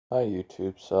Hi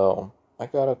YouTube. So I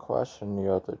got a question the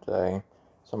other day.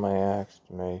 Somebody asked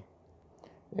me.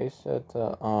 They said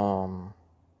that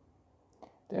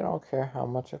they don't care how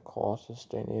much it costs,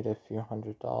 they need a few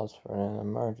 $100s for an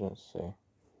emergency.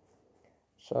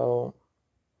 So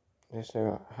they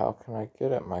say, how can I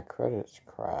get it? My credit's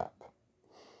crap.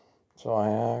 So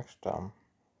I asked them,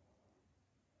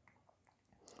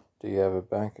 do you have a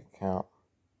bank account?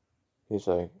 He's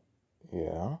like,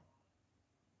 yeah.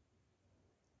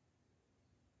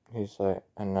 He's like,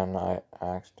 and then I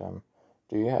asked him,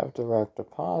 do you have direct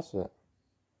deposit?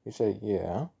 He said,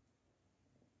 yeah.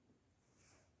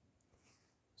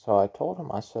 So I told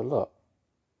him, I said, look,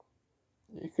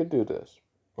 you could do this.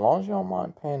 As long as you don't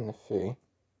mind paying the fee.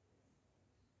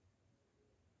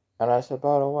 And I said,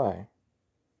 by the way,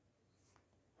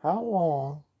 how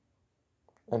long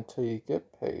until you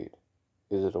get paid?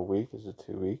 Is it a week? Is it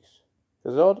 2 weeks?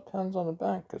 Because it all depends on the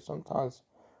bank. Because sometimes,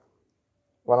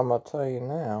 what I'm going to tell you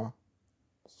now,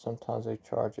 sometimes they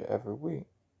charge you every week.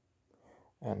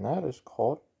 And that is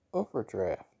called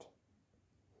overdraft.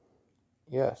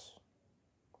 Yes.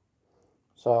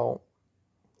 So,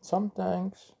 some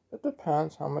banks, it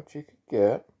depends how much you could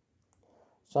get.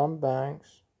 Some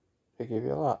banks, they give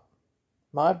you a lot.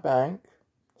 My bank,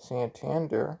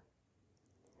 Santander,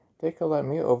 they could let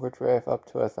me overdraft up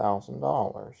to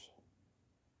 $1,000.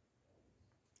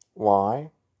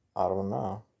 Why? I don't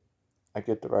know. I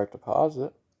get direct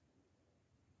deposit,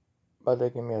 but they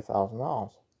give me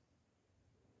 $1,000.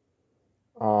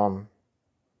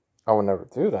 I would never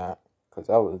do that because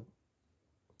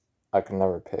I could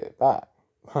never pay it back.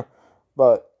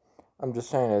 But I'm just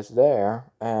saying it's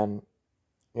there, and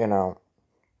you know.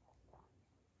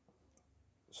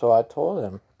 So I told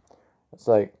him, it's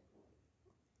like,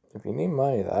 if you need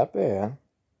money that bad,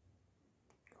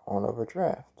 go on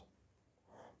overdraft.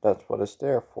 That's what it's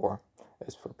there for.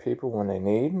 It's for people when they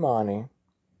need money,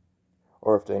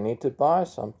 or if they need to buy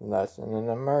something that's in an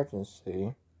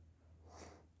emergency.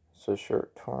 It's a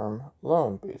short-term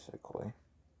loan, basically.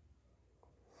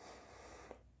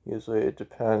 Usually it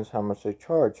depends how much they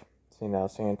charge. See, now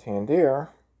Santander,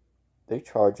 they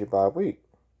charge you by week.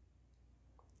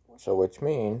 So which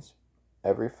means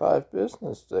every 5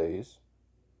 business days,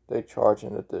 they charge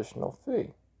an additional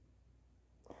fee.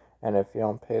 And if you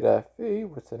don't pay that fee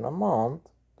within a month,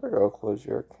 they're going to close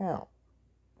your account.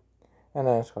 And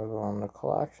then it's going to go on the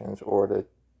collections or the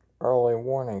early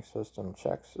warning system,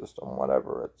 check system,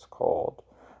 whatever it's called.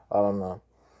 I don't know.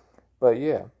 But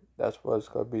yeah, that's what it's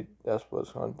going to be. That's what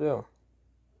it's going to do.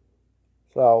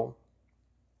 So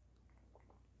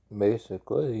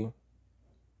basically,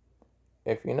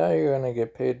 if you know you're going to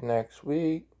get paid next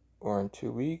week or in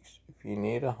 2 weeks, if you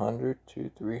need $100,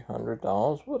 $200,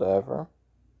 $300, whatever,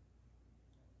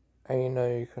 and you know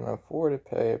you can afford to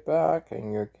pay it back,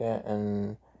 and you're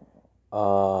getting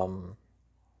now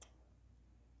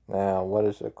what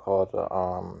is it called,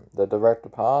 the direct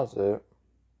deposit,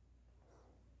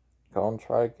 go and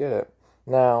try to get it.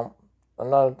 Now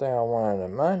another thing I wanted to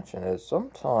mention is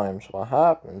sometimes what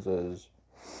happens is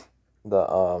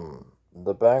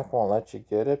the bank won't let you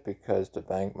get it because the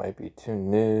bank might be too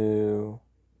new,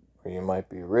 or you might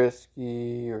be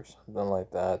risky or something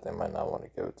like that. They might not want to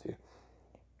give it to you.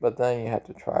 But then you have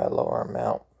to try a lower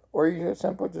amount. Or you can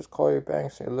simply just call your bank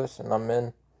and say, listen,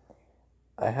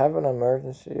 I have an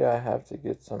emergency, I have to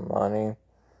get some money.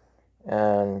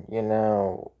 And,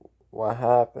 what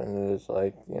happened is,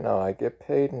 like, I get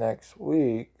paid next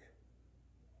week,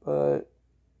 but,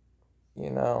 you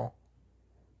know,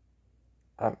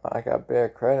 I got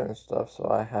bad credit and stuff, so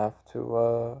I have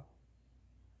to,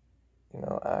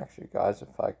 ask you guys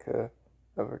if I could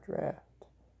overdraft.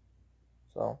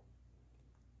 So,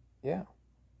 yeah.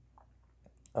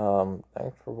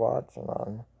 Thanks for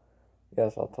watching.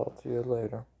 Yes, I'll talk to you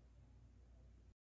later.